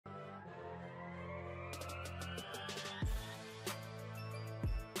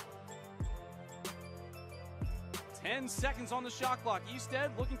Ten seconds on the shot clock.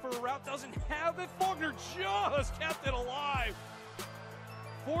 Easted looking for a route, doesn't have it. Faulkner just kept it alive.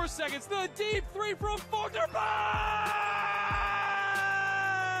 4 seconds, the deep three from Faulkner.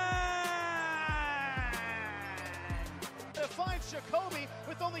 Finds Jacoby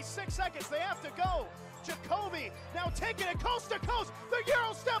with only 6 seconds. They have to go. Jacoby now taking it coast to coast. The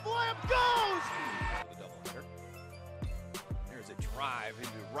Euro step layup goes. The doubleheader. There's a drive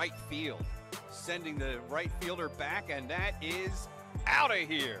into right field, sending the right fielder back, and that is out of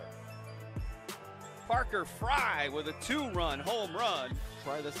here. Parker Fry with a 2-run home run.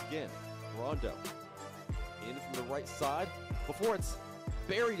 Try this again. Rondo in from the right side before it's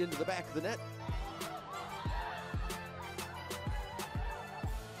buried into the back of the net.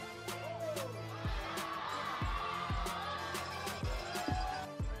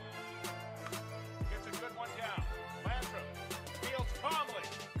 Gets a good one down. Landrum fields calmly,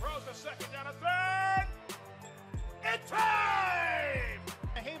 throws the second down a third. It's time!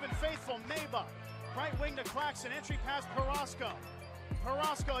 Haven faithful Maybach. Right wing to Claxton, entry past Carrasco.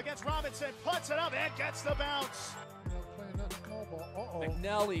 Carrasco against Robinson, puts it up and gets the bounce.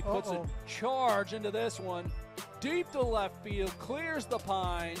 McNally puts a charge into this one. Deep to left field, clears the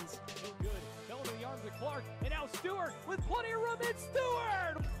pines. So good. Fell into the arms of Clark, and now Stewart with plenty of room. It's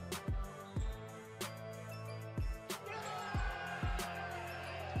Stewart!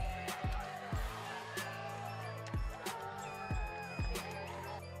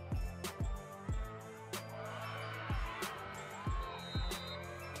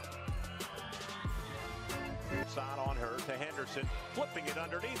 Shot on her to Henderson, flipping it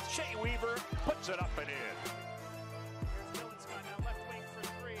underneath. Shea Weaver puts it up and in.